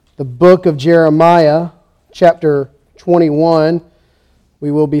the book of Jeremiah, chapter 21. We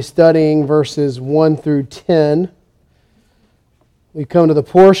will be studying verses 1 through 10. We come to the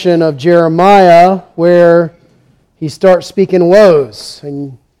portion of Jeremiah where he starts speaking woes,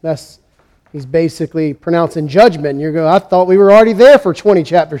 and he's basically pronouncing judgment. And you're going, I thought we were already there for 20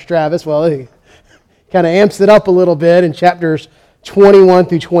 chapters, Travis. Well, he kind of amps it up a little bit in chapters 21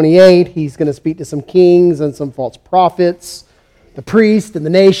 through 28. He's going to speak to some kings and some false prophets, the priests and the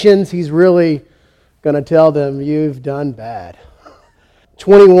nations. He's really going to tell them, you've done bad.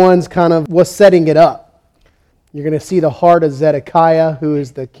 21's kind of what's setting it up. You're going to see the heart of Zedekiah, who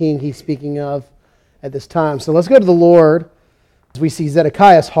is the king he's speaking of at this time. So let's go to the Lord. As we see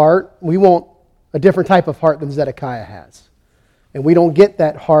Zedekiah's heart, we want a different type of heart than Zedekiah has. And we don't get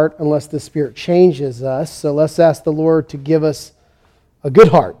that heart unless the Spirit changes us. So let's ask the Lord to give us a good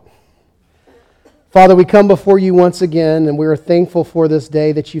heart. Father, we come before you once again, and we are thankful for this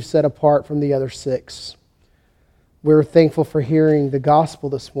day that you've set apart from the other 6. We're thankful for hearing the gospel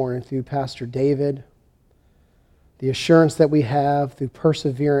this morning through Pastor David, the assurance that we have through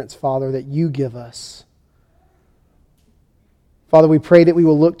perseverance, Father, that you give us. Father, we pray that we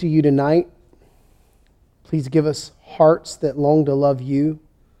will look to you tonight. Please give us hearts that long to love you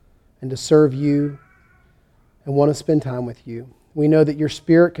and to serve you and want to spend time with you. We know that your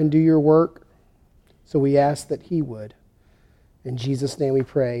Spirit can do your work, so we ask that he would. In Jesus' name we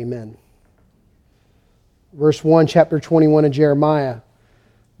pray, amen. Verse 1, chapter 21 of Jeremiah.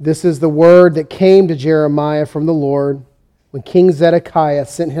 This is the word that came to Jeremiah from the Lord when King Zedekiah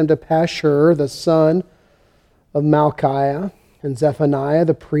sent him to Pashur, the son of Malchiah, and Zephaniah,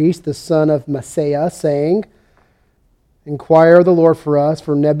 the priest, the son of Maaseiah, saying, Inquire of the Lord for us,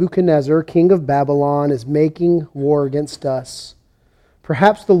 for Nebuchadnezzar, king of Babylon, is making war against us.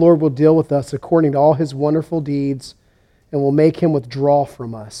 Perhaps the Lord will deal with us according to all his wonderful deeds, and will make him withdraw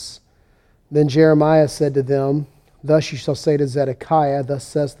from us. Then Jeremiah said to them, Thus you shall say to Zedekiah, Thus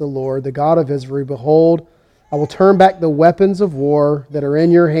says the Lord, the God of Israel, Behold, I will turn back the weapons of war that are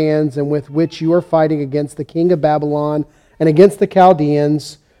in your hands, and with which you are fighting against the king of Babylon, and against the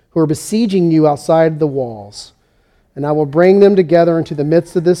Chaldeans, who are besieging you outside the walls. And I will bring them together into the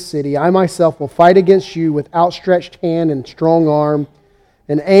midst of this city. I myself will fight against you with outstretched hand and strong arm,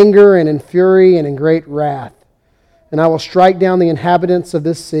 in anger and in fury and in great wrath. And I will strike down the inhabitants of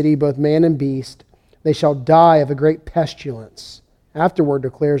this city, both man and beast. They shall die of a great pestilence. Afterward,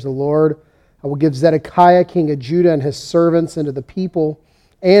 declares the Lord, I will give Zedekiah, king of Judah, and his servants into the people,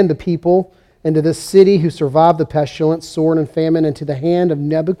 into this city who survived the pestilence, sword, and famine, into the hand of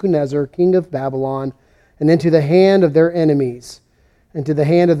Nebuchadnezzar, king of Babylon, and into the hand of their enemies, and to the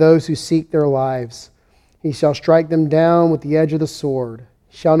hand of those who seek their lives. He shall strike them down with the edge of the sword.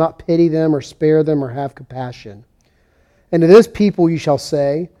 He shall not pity them or spare them or have compassion. And to this people you shall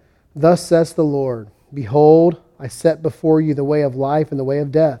say, Thus says the Lord, Behold, I set before you the way of life and the way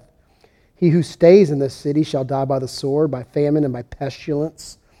of death. He who stays in this city shall die by the sword, by famine, and by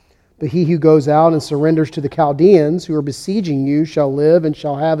pestilence. But he who goes out and surrenders to the Chaldeans, who are besieging you, shall live and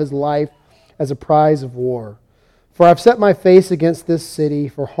shall have his life as a prize of war. For I have set my face against this city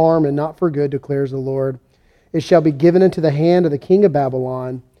for harm and not for good, declares the Lord. It shall be given into the hand of the king of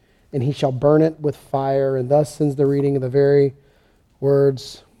Babylon, and he shall burn it with fire. And thus ends the reading of the very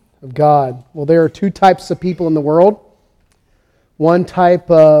words of God. Well, there are 2 types of people in the world. One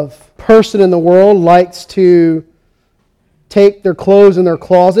type of person in the world likes to take their clothes in their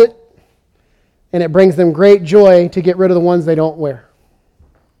closet, and it brings them great joy to get rid of the ones they don't wear.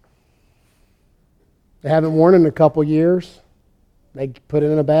 They haven't worn it in a couple years. They put it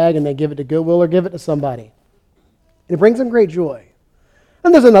in a bag and they give it to Goodwill or give it to somebody. It brings them great joy.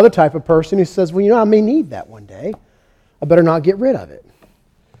 And there's another type of person who says, well, I may need that one day. I better not get rid of it.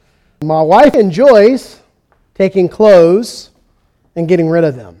 My wife enjoys taking clothes and getting rid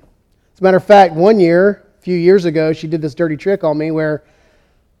of them. As a matter of fact, one year, a few years ago, she did this dirty trick on me where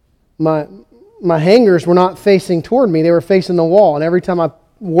my hangers were not facing toward me. They were facing the wall. And every time I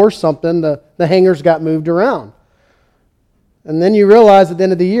wore something, the hangers got moved around. And then you realize at the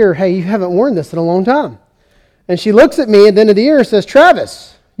end of the year, hey, you haven't worn this in a long time. And she looks at me at the end of the year and says,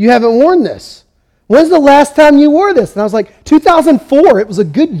 Travis, you haven't worn this. When's the last time you wore this? And I was like, 2004. It was a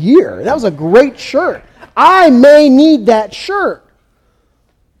good year. That was a great shirt. I may need that shirt.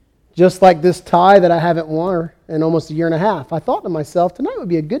 Just like this tie that I haven't worn in almost a year and a half. I thought to myself, tonight would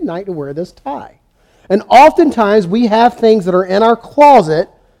be a good night to wear this tie. And oftentimes we have things that are in our closet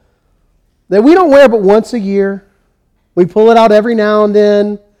that we don't wear but once a year. We pull it out every now and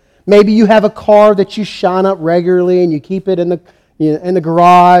then. Maybe you have a car that you shine up regularly and you keep it in the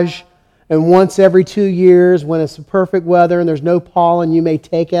garage. And once every 2 years, when it's perfect weather and there's no pollen, you may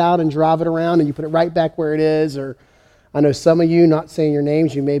take it out and drive it around and you put it right back where it is. Or I know some of you, not saying your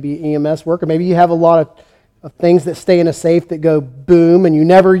names, you may be EMS worker. Maybe you have a lot of things that stay in a safe that go boom and you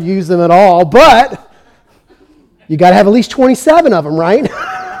never use them at all. But you got to have at least 27 of them, right?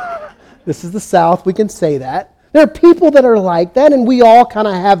 This is the South. We can say that. There are people that are like that, and we all kind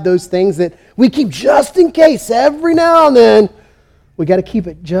of have those things that we keep just in case. Every now and then, we got to keep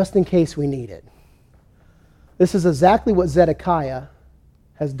it just in case we need it. This is exactly what Zedekiah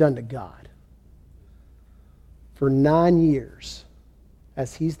has done to God. For 9 years,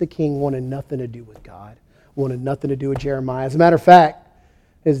 as he's the king, wanted nothing to do with God, wanted nothing to do with Jeremiah. As a matter of fact,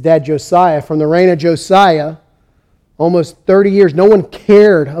 his dad Josiah, from the reign of Josiah, almost 30 years, no one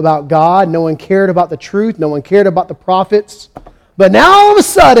cared about God. No one cared about the truth. No one cared about the prophets. But now all of a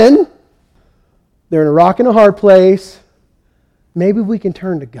sudden, they're in a rock and a hard place. Maybe we can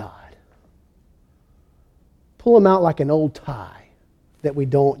turn to God. Pull them out like an old tie that we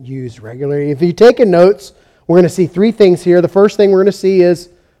don't use regularly. If you're taking notes, we're going to see three things here. The first thing we're going to see is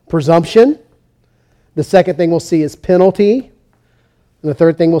presumption. The second thing we'll see is penalty. And the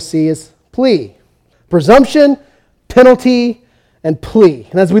third thing we'll see is plea. Presumption, penalty, and plea.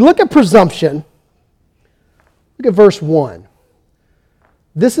 And as we look at presumption, look at verse 1.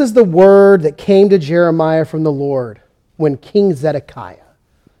 This is the word that came to Jeremiah from the Lord when King Zedekiah.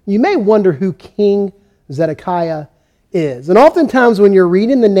 You may wonder who King Zedekiah is. And oftentimes when you're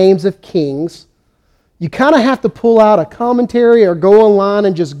reading the names of kings, you kind of have to pull out a commentary or go online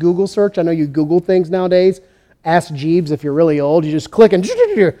and just Google search. I know you Google things nowadays. Ask Jeeves if you're really old. You just click and,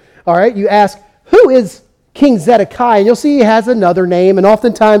 all right, you ask, who is King Zedekiah? And you'll see he has another name. And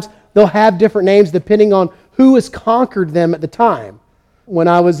oftentimes they'll have different names depending on who has conquered them at the time. When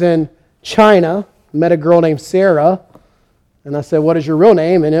I was in China, I met a girl named Sarah. And I said, what is your real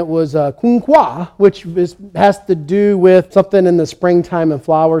name? And it was Kunqua, which has to do with something in the springtime and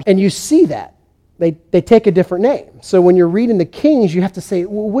flowers. And you see that. They take a different name. So when you're reading the kings, you have to say,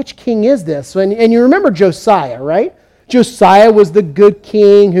 well, which king is this? And you remember Josiah, right? Josiah was the good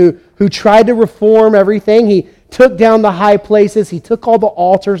king who tried to reform everything. He took down the high places. He took all the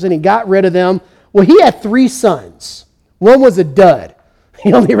altars and he got rid of them. Well, he had 3 sons. One was a dud.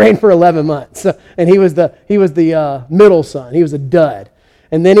 He only reigned for 11 months. And he was the middle son. He was a dud.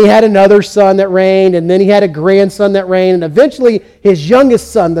 And then he had another son that reigned. And then he had a grandson that reigned. And eventually his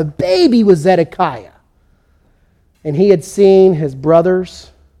youngest son, the baby, was Zedekiah. And he had seen his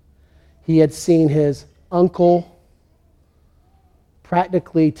brothers. He had seen his uncle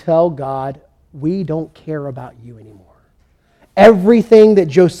practically tell God, we don't care about you anymore. Everything that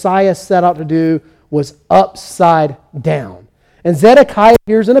Josiah set out to do was upside down. And Zedekiah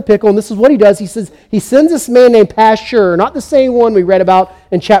here's in a pickle, and this is what he does. He says he sends this man named Pashur, not the same one we read about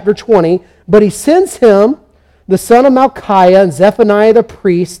in chapter 20, but he sends him, the son of Malchiah, and Zephaniah the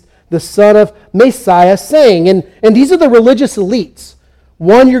priest, the son of Messiah, saying, and these are the religious elites.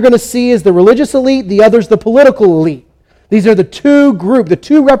 One you're going to see is the religious elite, the other's the political elite. These are the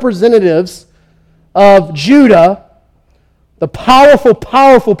two representatives of Judah, the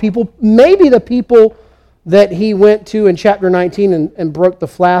powerful people, maybe the people that he went to in chapter 19 and broke the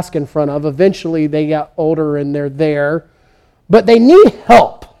flask in front of. Eventually they got older and they're there. But they need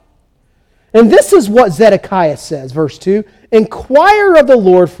help. And this is what Zedekiah says, verse 2. Inquire of the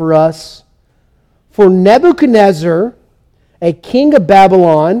Lord for us, for Nebuchadnezzar, a king of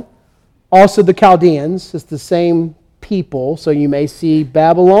Babylon, also the Chaldeans, it's the same people. So you may see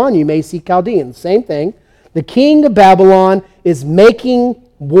Babylon, you may see Chaldeans, same thing. The king of Babylon is making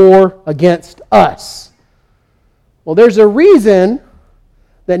war against us. Well, there's a reason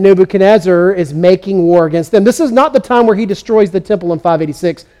that Nebuchadnezzar is making war against them. This is not the time where he destroys the temple in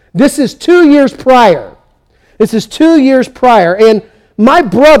 586. This is 2 years prior. This is 2 years prior. And my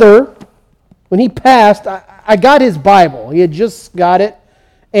brother, when he passed, I got his Bible. He had just got it.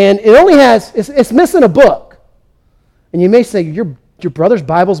 And it only has, it's missing a book. And you may say, your brother's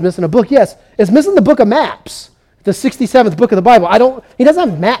Bible's missing a book. Yes, it's missing the book of maps. The 67th book of the Bible. He doesn't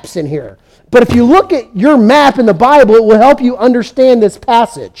have maps in here. But if you look at your map in the Bible, it will help you understand this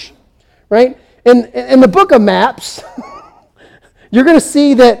passage, right? In the book of maps, you're going to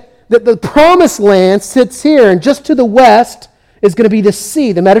see that the promised land sits here, and just to the west is going to be the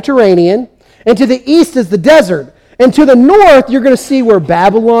sea, the Mediterranean, and to the east is the desert. And to the north, you're going to see where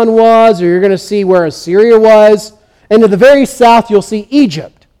Babylon was, or you're going to see where Assyria was, and to the very south, you'll see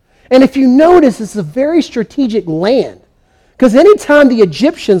Egypt. And if you notice, it's a very strategic land. Because anytime the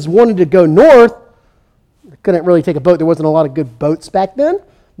Egyptians wanted to go north, they couldn't really take a boat. There wasn't a lot of good boats back then.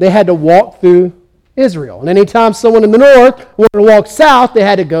 They had to walk through Israel. And anytime someone in the north wanted to walk south, they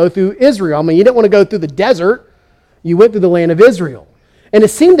had to go through Israel. I mean, you didn't want to go through the desert. You went through the land of Israel. And it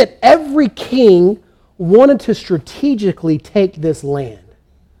seemed that every king wanted to strategically take this land.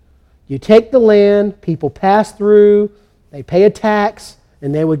 You take the land, people pass through, they pay a tax,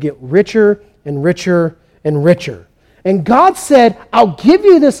 and they would get richer and richer and richer. And God said, I'll give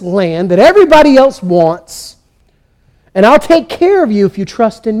you this land that everybody else wants, and I'll take care of you if you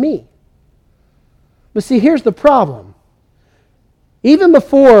trust in me. But see, here's the problem. Even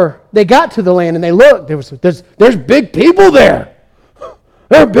before they got to the land and they looked, there's big people there.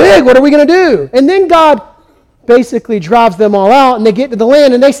 They're big. What are we going to do? And then God basically drives them all out, and they get to the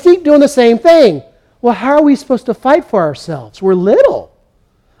land, and they keep doing the same thing. Well, how are we supposed to fight for ourselves? We're little.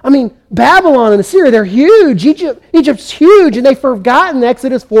 I mean, Babylon and Assyria, they're huge. Egypt's huge, and they've forgotten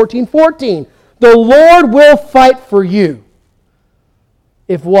Exodus 14:14. The Lord will fight for you.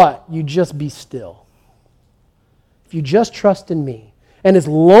 If what? You just be still. If you just trust in me. And as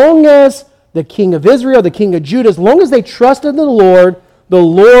long as the king of Israel, the king of Judah, as long as they trusted in the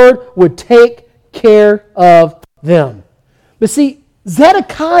Lord would take care of them. But see,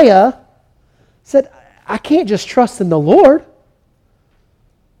 Zedekiah said, I can't just trust in the Lord.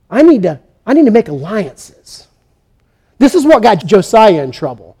 I need to make alliances. This is what got Josiah in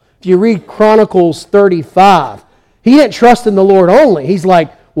trouble. If you read Chronicles 35, he didn't trust in the Lord only. He's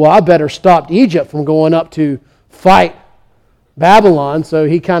like, well, I better stop Egypt from going up to fight Babylon. So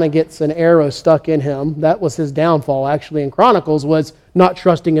he kind of gets an arrow stuck in him. That was his downfall, actually, in Chronicles, was not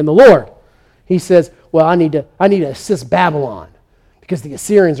trusting in the Lord. He says, well, I need to assist Babylon because the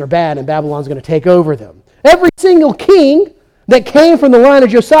Assyrians are bad and Babylon's going to take over them. Every single king that came from the line of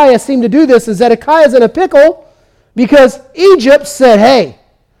Josiah seemed to do this, and Zedekiah's in a pickle because Egypt said, hey,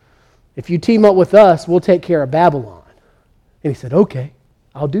 if you team up with us, we'll take care of Babylon. And he said, okay,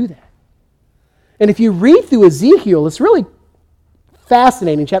 I'll do that. And if you read through Ezekiel, it's really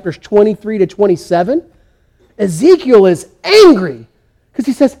fascinating, chapters 23 to 27. Ezekiel is angry because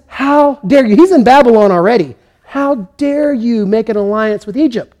he says, how dare you? He's in Babylon already. How dare you make an alliance with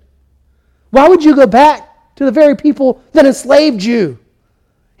Egypt? Why would you go back to the very people that enslaved you?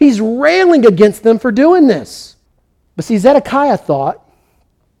 He's railing against them for doing this. But see, Zedekiah thought,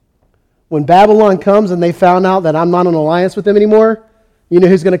 when Babylon comes and they found out that I'm not in alliance with them anymore, you know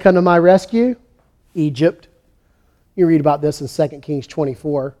who's going to come to my rescue? Egypt. You read about this in 2 Kings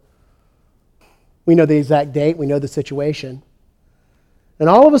 24. We know the exact date. We know the situation. And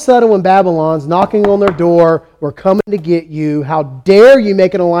all of a sudden, when Babylon's knocking on their door, we're coming to get you. How dare you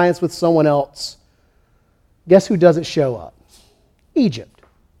make an alliance with someone else? Guess who doesn't show up? Egypt.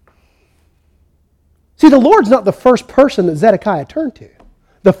 See, the Lord's not the first person that Zedekiah turned to.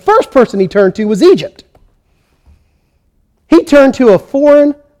 The first person he turned to was Egypt. He turned to a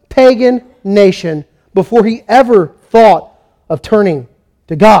foreign, pagan nation before he ever thought of turning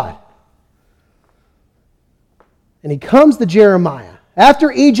to God. And he comes to Jeremiah.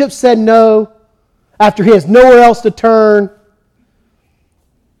 After Egypt said no, after he has nowhere else to turn,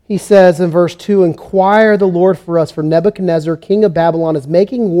 he says in verse 2, inquire the Lord for us, for Nebuchadnezzar, king of Babylon, is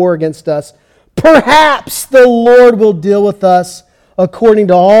making war against us. Perhaps the Lord will deal with us according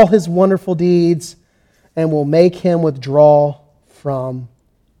to all his wonderful deeds and will make him withdraw from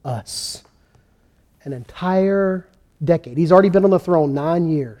us. An entire decade. He's already been on the throne 9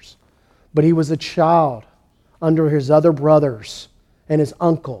 years, but he was a child under his other brothers and his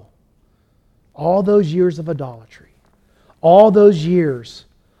uncle. All those years of idolatry, all those years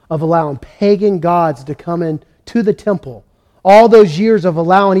of allowing pagan gods to come into the temple, all those years of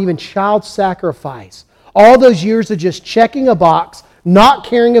allowing even child sacrifice, all those years of just checking a box, not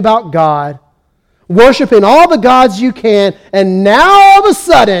caring about God, worshiping all the gods you can, and now all of a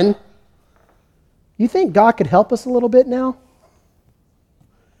sudden, you think God could help us a little bit now?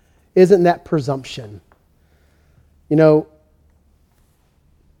 Isn't that presumption? You know,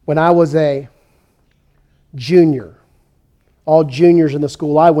 when I was a junior, all juniors in the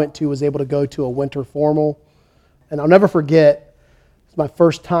school I went to was able to go to a winter formal. And I'll never forget, it's my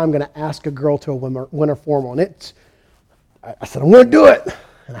first time going to ask a girl to a winter formal. And I said, I'm going to do it.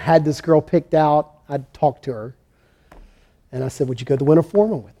 And I had this girl picked out. I'd talked to her. And I said, would you go to the winter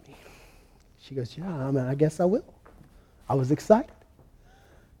formal with me? She goes, yeah, I guess I will. I was excited.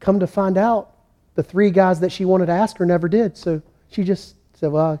 Come to find out, the 3 guys that she wanted to ask her never did. So she just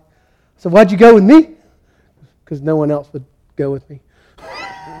said, well, so why'd you go with me? Because no one else would go with me.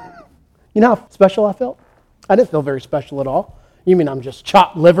 You know how special I felt? I didn't feel very special at all. You mean I'm just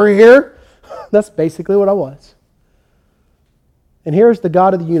chopped liver here? That's basically what I was. And here's the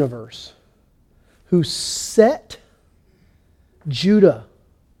God of the universe who set Judah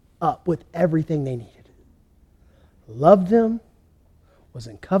up with everything they needed. Loved them, was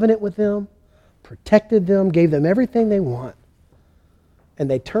in covenant with them, protected them, gave them everything they want. And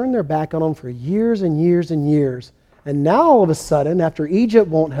they turned their back on them for years and years and years. And now all of a sudden, after Egypt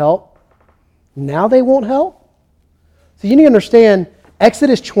won't help, now they won't help? So you need to understand,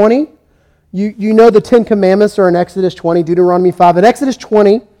 Exodus 20, you know the 10 Commandments are in Exodus 20, Deuteronomy 5. In Exodus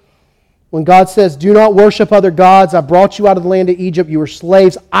 20, when God says, do not worship other gods, I brought you out of the land of Egypt, you were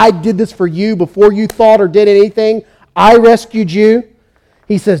slaves, I did this for you before you thought or did anything, I rescued you.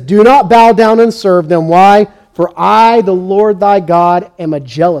 He says, do not bow down and serve them. Why? For I, the Lord thy God, am a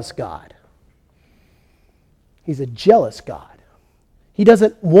jealous God. He's a jealous God. He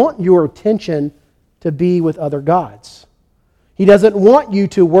doesn't want your attention to be with other gods. He doesn't want you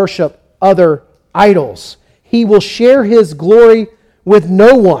to worship other idols. He will share His glory with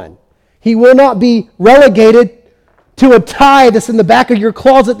no one. He will not be relegated to a tie that's in the back of your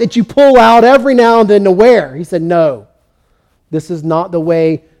closet that you pull out every now and then to wear. He said, no, this is not the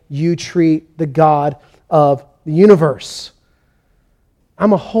way you treat the God of the universe.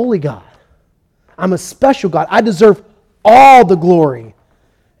 I'm a holy God. I'm a special God. I deserve all the glory.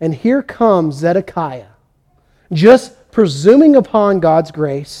 And here comes Zedekiah, just presuming upon God's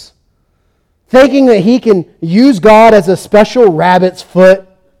grace, thinking that he can use God as a special rabbit's foot.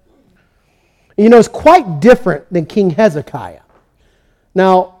 You know, it's quite different than King Hezekiah.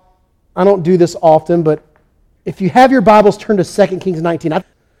 Now, I don't do this often, but if you have your Bibles, turn to 2 Kings 19.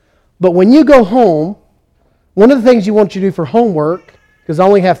 But when you go home, one of the things you want you to do for homework, because I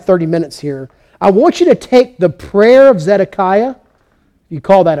only have 30 minutes here, I want you to take the prayer of Zedekiah, you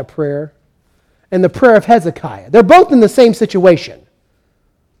call that a prayer, and the prayer of Hezekiah. They're both in the same situation.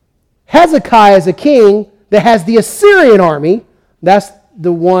 Hezekiah is a king that has the Assyrian army. That's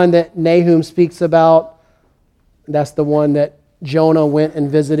the one that Nahum speaks about. That's the one that Jonah went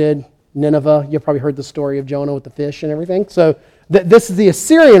and visited Nineveh. You've probably heard the story of Jonah with the fish and everything. So this is the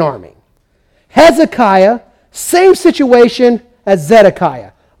Assyrian army. Hezekiah, same situation as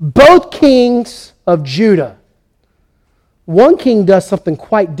Zedekiah. Both kings of Judah. One king does something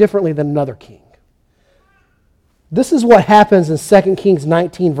quite differently than another king. This is what happens in 2 Kings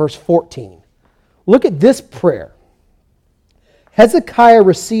 19, verse 14. Look at this prayer. Hezekiah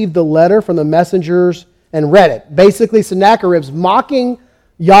received the letter from the messengers and read it. Basically, Sennacherib's mocking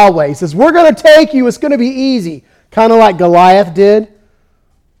Yahweh. He says, we're going to take you. It's going to be easy. Kind of like Goliath did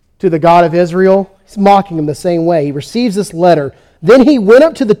to the God of Israel. He's mocking him the same way. He receives this letter. Then he went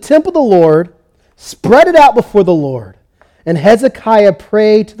up to the temple of the Lord, spread it out before the Lord. And Hezekiah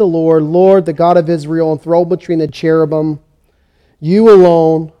prayed to the Lord, Lord, the God of Israel, enthroned between the cherubim. You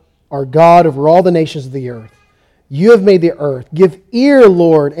alone are God over all the nations of the earth. You have made the earth. Give ear,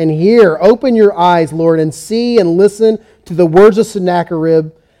 Lord, and hear. Open your eyes, Lord, and see and listen to the words of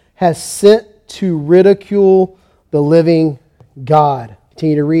Sennacherib has sent to ridicule the living God.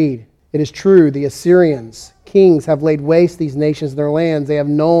 Continue to read. It is true, the Assyrians, kings, have laid waste these nations and their lands. They have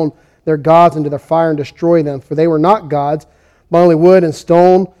known their gods into their fire and destroy them. For they were not gods, but only wood and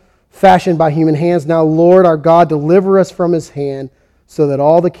stone fashioned by human hands. Now, Lord, our God, deliver us from his hand, so that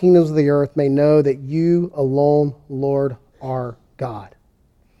all the kingdoms of the earth may know that you alone, Lord, are God.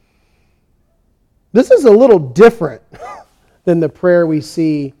 This is a little different than the prayer we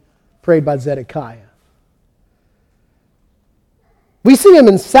see prayed by Zedekiah. We see him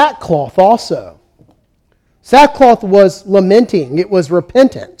in sackcloth also. Sackcloth was lamenting. It was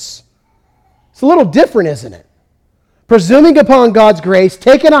repentance. It's a little different, isn't it? Presuming upon God's grace,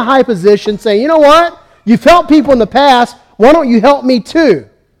 taking a high position, saying, you know what? You've helped people in the past. Why don't you help me too?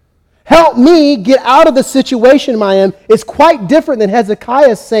 Help me get out of the situation I am. It's quite different than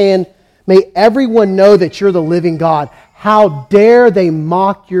Hezekiah saying, may everyone know that you're the living God. How dare they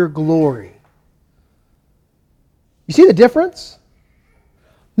mock your glory? You see the difference?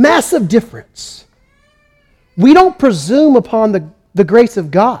 Massive difference. We don't presume upon the grace of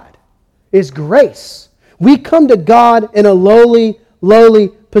God. It's grace. We come to God in a lowly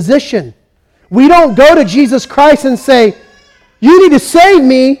position. We don't go to Jesus Christ and say, you need to save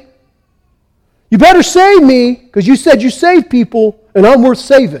me. You better save me because you said you save people and I'm worth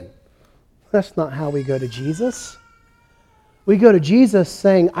saving. That's not how we go to Jesus. We go to Jesus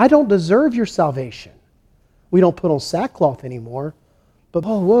saying, I don't deserve your salvation. We don't put on sackcloth anymore. But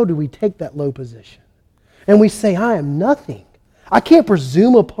oh, whoa, do we take that low position? And we say, I am nothing. I can't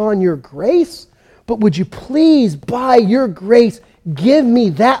presume upon your grace, but would you please, by your grace, give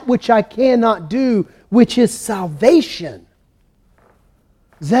me that which I cannot do, which is salvation.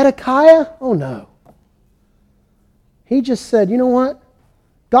 Zedekiah? Oh no. He just said, you know what?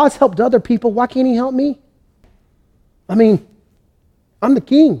 God's helped other people. Why can't he help me? I mean, I'm the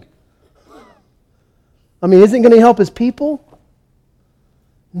king. I mean, isn't going to help his people?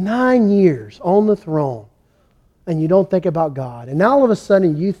 9 years on the throne, and you don't think about God. And now all of a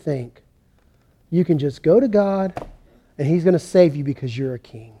sudden you think you can just go to God and He's going to save you because you're a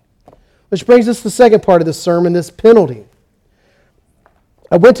king. Which brings us to the second part of this sermon, this penalty.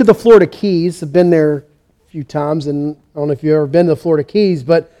 I went to the Florida Keys. I've been there a few times, and I don't know if you've ever been to the Florida Keys,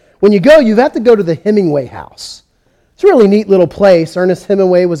 but when you go, you have to go to the Hemingway House. It's a really neat little place. Ernest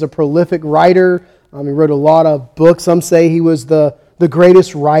Hemingway was a prolific writer. He wrote a lot of books. Some say he was the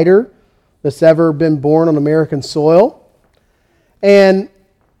greatest writer that's ever been born on American soil. And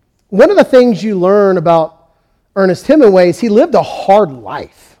one of the things you learn about Ernest Hemingway is he lived a hard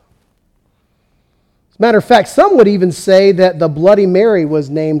life. As a matter of fact, some would even say that the Bloody Mary was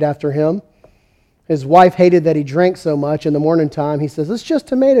named after him. His wife hated that he drank so much. In the morning time, he says, it's just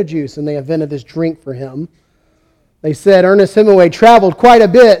tomato juice, and they invented this drink for him. They said Ernest Hemingway traveled quite a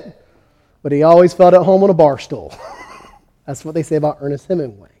bit, but he always felt at home on a bar stool. That's what they say about Ernest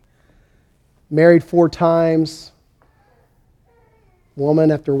Hemingway. Married 4 times,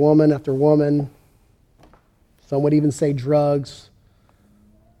 woman after woman after woman. Some would even say drugs.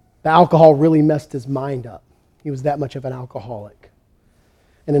 The alcohol really messed his mind up. He was that much of an alcoholic.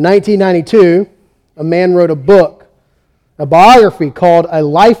 And in 1992, a man wrote a book, a biography called A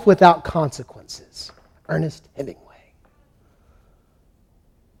Life Without Consequences. Ernest Hemingway.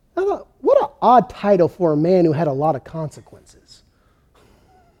 I thought, what an odd title for a man who had a lot of consequences.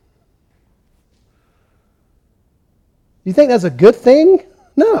 You think that's a good thing?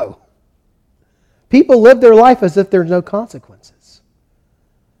 No. People live their life as if there's no consequences.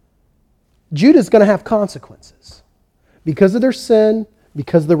 Judah's going to have consequences because of their sin,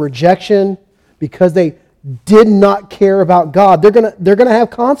 because of the rejection, because they did not care about God. They're going to have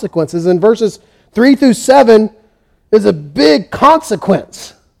consequences. In verses 3 through 7 is a big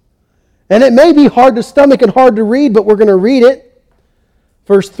consequence. And it may be hard to stomach and hard to read, but we're going to read it.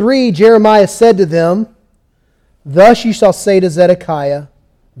 Verse 3, Jeremiah said to them, thus you shall say to Zedekiah,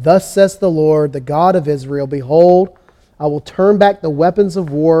 thus says the Lord, the God of Israel, behold, I will turn back the weapons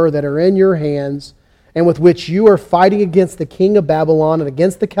of war that are in your hands, and with which you are fighting against the king of Babylon and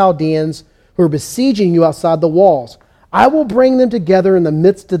against the Chaldeans who are besieging you outside the walls. I will bring them together in the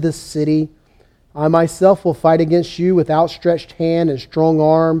midst of this city. I myself will fight against you with outstretched hand and strong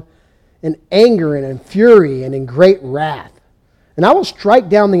arm, in anger and in fury and in great wrath. And I will strike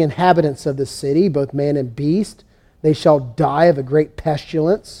down the inhabitants of the city, both man and beast. They shall die of a great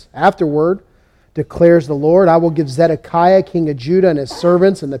pestilence. Afterward, declares the Lord, I will give Zedekiah, king of Judah, and his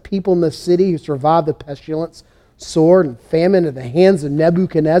servants, and the people in the city who survived the pestilence, sword, and famine into the hands of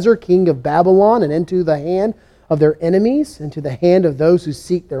Nebuchadnezzar, king of Babylon, and into the hand of their enemies, into the hand of those who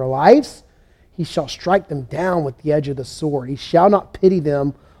seek their lives. He shall strike them down with the edge of the sword. He shall not pity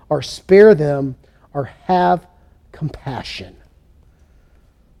them, or spare them, or have compassion.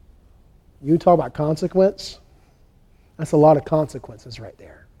 You talk about consequence? That's a lot of consequences right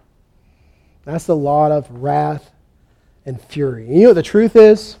there. That's a lot of wrath and fury. And you know what the truth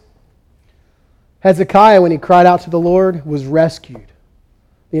is? Hezekiah, when he cried out to the Lord, was rescued.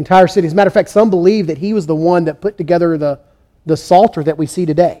 The entire city. As a matter of fact, some believe that he was the one that put together the Psalter that we see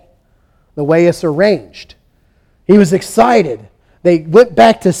today, the way it's arranged. He was excited. They went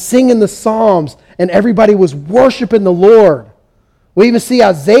back to singing the Psalms, and everybody was worshiping the Lord. We even see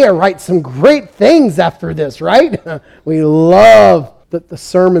Isaiah write some great things after this, right? We love the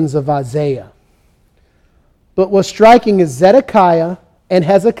sermons of Isaiah. But what's striking is Zedekiah and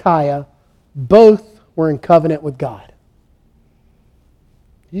Hezekiah both were in covenant with God.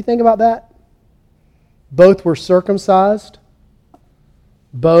 Did you think about that? Both were circumcised.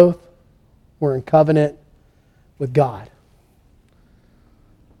 Both were in covenant with God.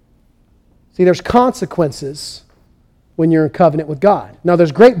 See, there's consequences when you're in covenant with God. Now,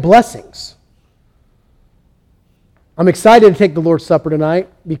 there's great blessings. I'm excited to take the Lord's Supper tonight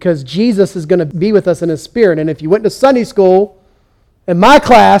because Jesus is going to be with us in His Spirit. And if you went to Sunday school, in my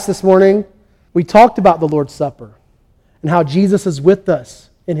class this morning, we talked about the Lord's Supper and how Jesus is with us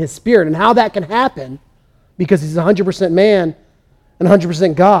in His Spirit and how that can happen because He's 100% man and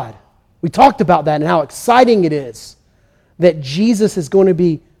 100% God. We talked about that and how exciting it is that Jesus is going to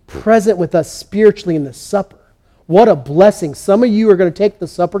be present with us spiritually in the supper. What a blessing. Some of you are going to take the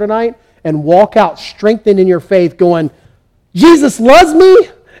supper tonight and walk out strengthened in your faith going, Jesus loves me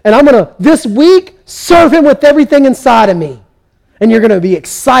and I'm going to, this week, serve Him with everything inside of me. And you're going to be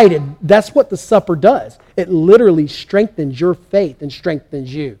excited. That's what the supper does. It literally strengthens your faith and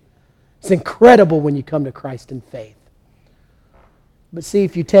strengthens you. It's incredible when you come to Christ in faith. But see,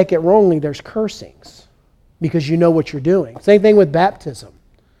 if you take it wrongly, there's cursings because you know what you're doing. Same thing with baptism.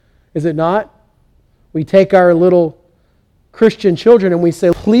 Is it not? We take our little Christian children and we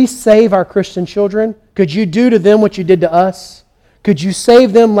say, please save our Christian children. Could you do to them what you did to us? Could you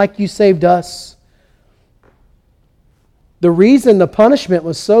save them like you saved us? The reason the punishment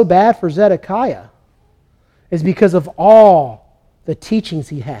was so bad for Zedekiah is because of all the teachings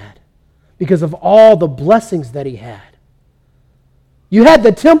he had, because of all the blessings that he had. You had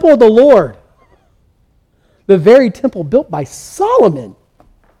the temple of the Lord, the very temple built by Solomon.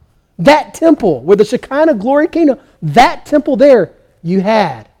 That temple where the Shekinah glory came to, that temple there you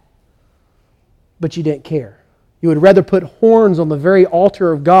had. But you didn't care. You would rather put horns on the very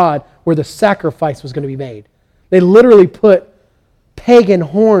altar of God where the sacrifice was going to be made. They literally put pagan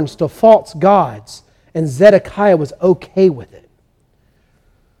horns to false gods, and Zedekiah was okay with it.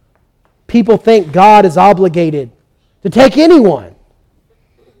 People think God is obligated to take anyone.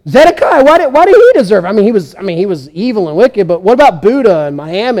 Zedekiah, why did he deserve it? He was evil and wicked, but what about Buddha and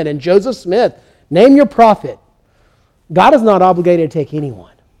Muhammad and Joseph Smith? Name your prophet. God is not obligated to take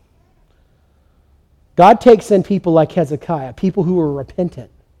anyone. God takes in people like Hezekiah, people who are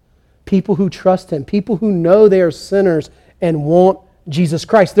repentant, people who trust Him, people who know they are sinners and want Jesus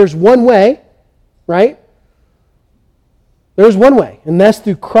Christ. There's one way, right? There's one way, and that's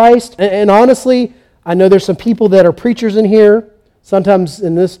through Christ. And honestly, I know there's some people that are preachers in here. Sometimes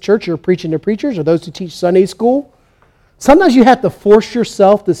in this church you're preaching to preachers or those who teach Sunday school. Sometimes you have to force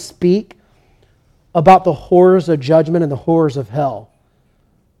yourself to speak about the horrors of judgment and the horrors of hell.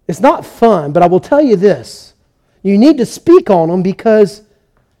 It's not fun, but I will tell you this. You need to speak on them because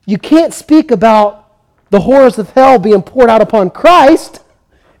you can't speak about the horrors of hell being poured out upon Christ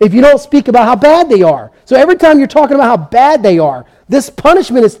if you don't speak about how bad they are. So every time you're talking about how bad they are, this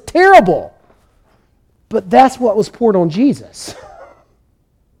punishment is terrible. But that's what was poured on Jesus.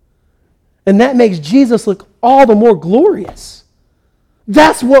 And that makes Jesus look all the more glorious.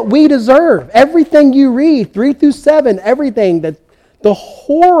 That's what we deserve. Everything you read, 3 through 7, everything, that the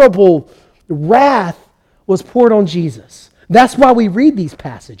horrible wrath was poured on Jesus. That's why we read these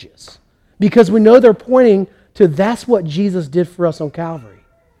passages. Because we know they're pointing to that's what Jesus did for us on Calvary.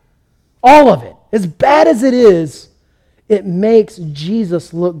 All of it. As bad as it is, it makes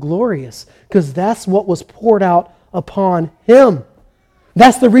Jesus look glorious. Because that's what was poured out upon Him.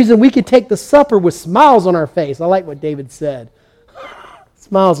 That's the reason we could take the supper with smiles on our face. I like what David said.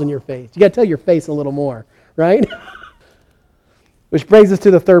 Smiles on your face. You got to tell your face a little more, right? Which brings us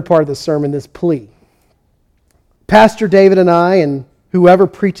to the third part of the sermon, this plea. Pastor David and I, and whoever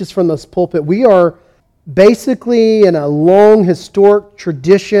preaches from this pulpit, we are basically in a long historic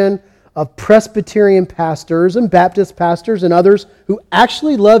tradition of Presbyterian pastors and Baptist pastors and others who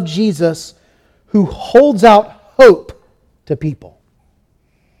actually love Jesus, who holds out hope to people.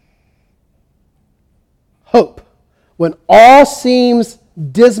 Hope. When all seems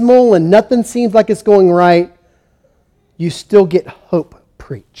dismal and nothing seems like it's going right, you still get hope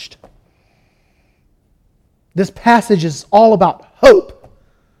preached. This passage is all about hope.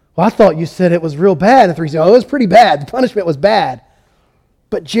 Well, I thought you said it was real bad. And 3 said, it was pretty bad. The punishment was bad.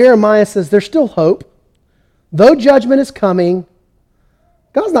 But Jeremiah says there's still hope. Though judgment is coming,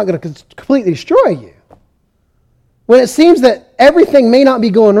 God's not going to completely destroy you. When it seems that everything may not be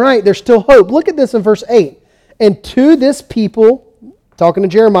going right, there's still hope. Look at this in verse 8. And to this people, talking to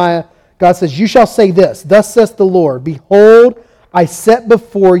Jeremiah, God says, you shall say this, thus says the Lord, behold, I set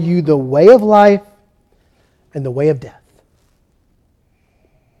before you the way of life and the way of death.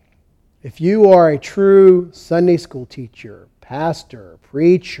 If you are a true Sunday school teacher, pastor,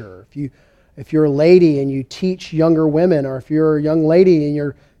 preacher, if you're a lady and you teach younger women, or if you're a young lady and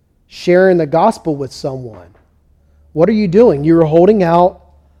you're sharing the gospel with someone, what are you doing? You're holding out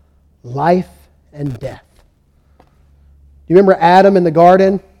life and death. You remember Adam in the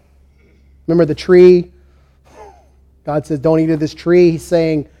garden? Remember the tree? God says, don't eat of this tree. He's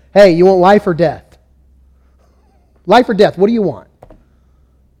saying, hey, you want life or death? Life or death, what do you want?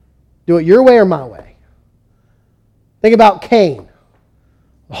 Do it your way or my way? Think about Cain.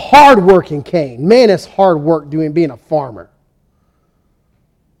 Hard-working Cain. Man, it's hard work being a farmer.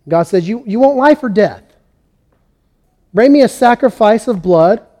 God says, you want life or death? Bring me a sacrifice of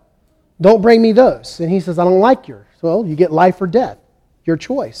blood. Don't bring me those. And he says, I don't like yours. Well, you get life or death. Your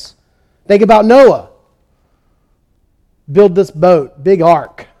choice. Think about Noah. Build this boat, big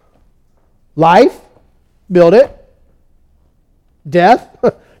ark. Life, build it. Death,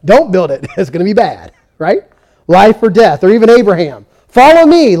 don't build it. It's going to be bad, right? Life or death. Or even Abraham. Follow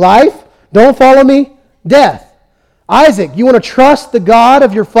me, life. Don't follow me, death. Isaac, you want to trust the God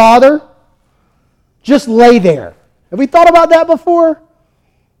of your father? Just lay there. Have we thought about that before?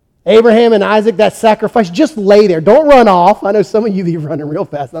 Abraham and Isaac, that sacrifice, just lay there. Don't run off. I know some of you be running real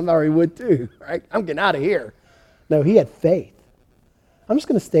fast. I already would too, right? I'm getting out of here. No, he had faith. I'm just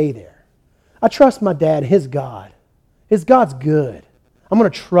going to stay there. I trust my dad, his God. His God's good. I'm going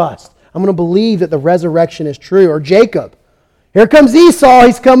to trust. I'm going to believe that the resurrection is true. Or Jacob. Here comes Esau.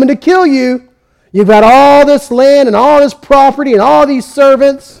 He's coming to kill you. You've got all this land and all this property and all these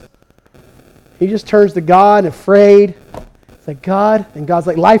servants. He just turns to God and afraid. It's like, God, and God's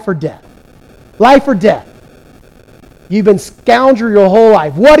like, life or death? Life or death? You've been scoundrel your whole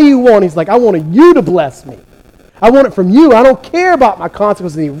life. What do you want? He's like, I want you to bless me. I want it from you. I don't care about my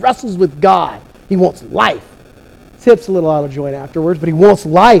consequences. And he wrestles with God. He wants life. Tip's a little out of joint afterwards, but he wants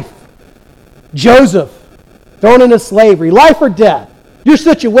life. Joseph, thrown into slavery. Life or death? Your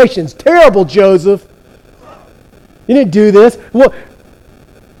situation's terrible, Joseph. You didn't do this. Well,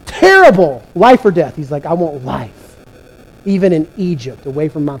 terrible. Life or death? He's like, I want life. Even in Egypt, away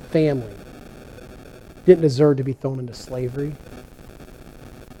from my family. Didn't deserve to be thrown into slavery.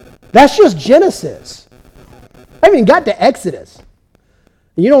 That's just Genesis. I haven't even got to Exodus.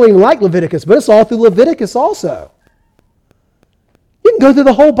 And you don't even like Leviticus, but it's all through Leviticus also. You can go through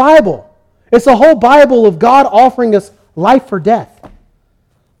the whole Bible. It's the whole Bible of God offering us life or death.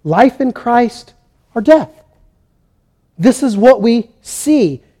 Life in Christ or death. This is what we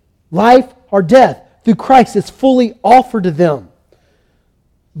see. Life or death. Through Christ, it's fully offered to them.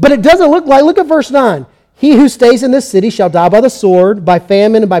 But it doesn't look like, look at verse 9. He who stays in this city shall die by the sword, by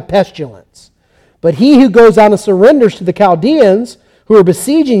famine, and by pestilence. But he who goes out and surrenders to the Chaldeans, who are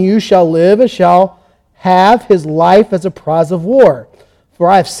besieging you, shall live and shall have his life as a prize of war. For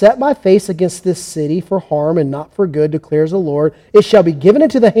I have set my face against this city for harm and not for good, declares the Lord. It shall be given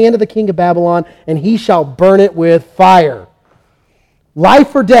into the hand of the king of Babylon, and he shall burn it with fire.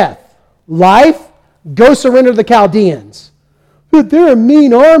 Life or death? Life, go surrender to the Chaldeans. But they're a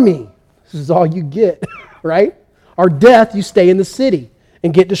mean army. This is all you get, right? Or death, you stay in the city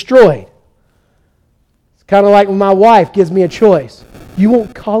and get destroyed. It's kind of like when my wife gives me a choice. You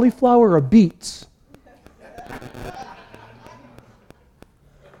want cauliflower or beets?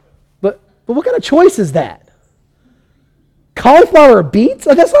 But what kind of choice is that? Cauliflower or beets?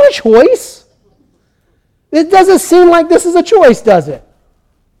 Oh, that's not a choice. It doesn't seem like this is a choice, does it?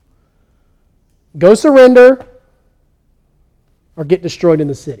 Go surrender or get destroyed in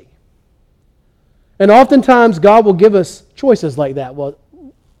the city. And oftentimes God will give us choices like that. Well,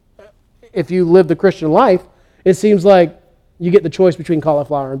 if you live the Christian life, it seems like you get the choice between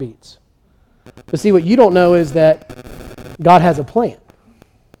cauliflower and beets. But see, what you don't know is that God has a plan.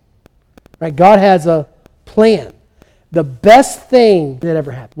 Right? God has a plan. The best thing that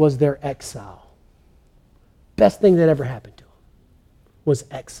ever happened was their exile. Best thing that ever happened to them was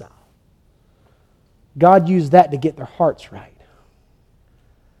exile. God used that to get their hearts right.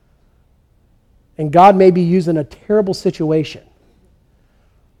 And God may be using a terrible situation,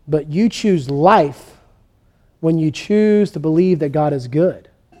 but you choose life when you choose to believe that God is good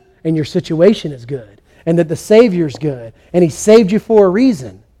and your situation is good and that the Savior is good and He saved you for a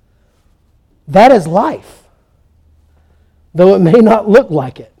reason. That is life, though it may not look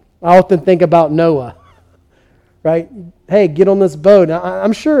like it. I often think about Noah, right? Hey, get on this boat. Now,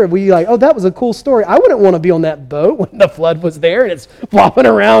 I'm sure we like, oh, that was a cool story. I wouldn't want to be on that boat when the flood was there and it's flopping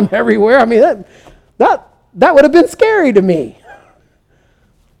around everywhere. I mean, that would have been scary to me.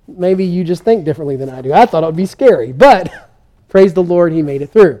 Maybe you just think differently than I do. I thought it would be scary, but praise the Lord, He made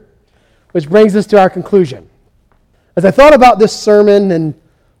it through. Which brings us to our conclusion. As I thought about this sermon and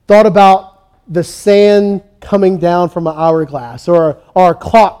thought about the sand coming down from an hourglass or a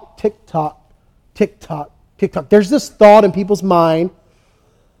clock, tick-tock, tick-tock, tick-tock, there's this thought in people's mind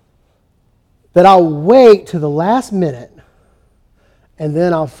that I'll wait to the last minute and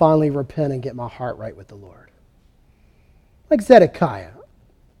then I'll finally repent and get my heart right with the Lord. Like Zedekiah.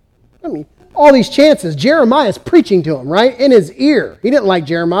 I mean, all these chances, Jeremiah's preaching to him, right? In his ear. He didn't like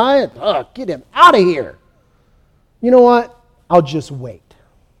Jeremiah. Get him out of here. You know what? I'll just wait.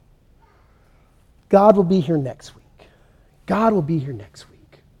 God will be here next week. God will be here next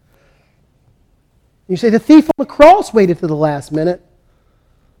week. You say, the thief on the cross waited to the last minute.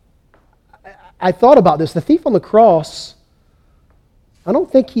 I thought about this. The thief on the cross, I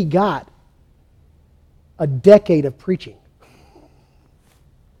don't think he got a decade of preaching.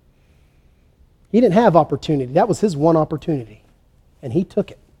 He didn't have opportunity. That was his one opportunity. And he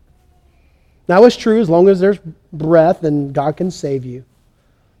took it. Now it's true, as long as there's breath and God can save you.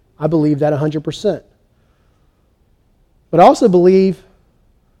 I believe that 100%. But I also believe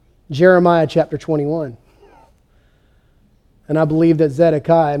Jeremiah chapter 21. And I believe that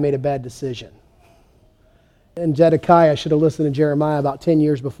Zedekiah made a bad decision. And Zedekiah should have listened to Jeremiah about 10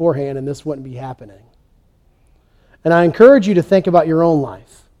 years beforehand, and this wouldn't be happening. And I encourage you to think about your own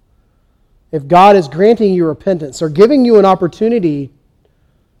life. If God is granting you repentance or giving you an opportunity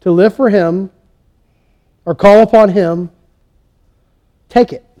to live for Him or call upon Him,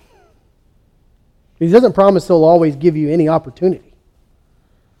 take it. He doesn't promise He'll always give you any opportunity.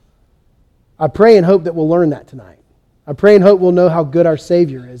 I pray and hope that we'll learn that tonight. I pray and hope we'll know how good our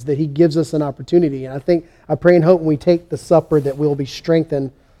Savior is, that He gives us an opportunity. And I pray and hope when we take the supper that we'll be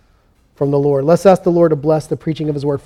strengthened from the Lord. Let's ask the Lord to bless the preaching of His word.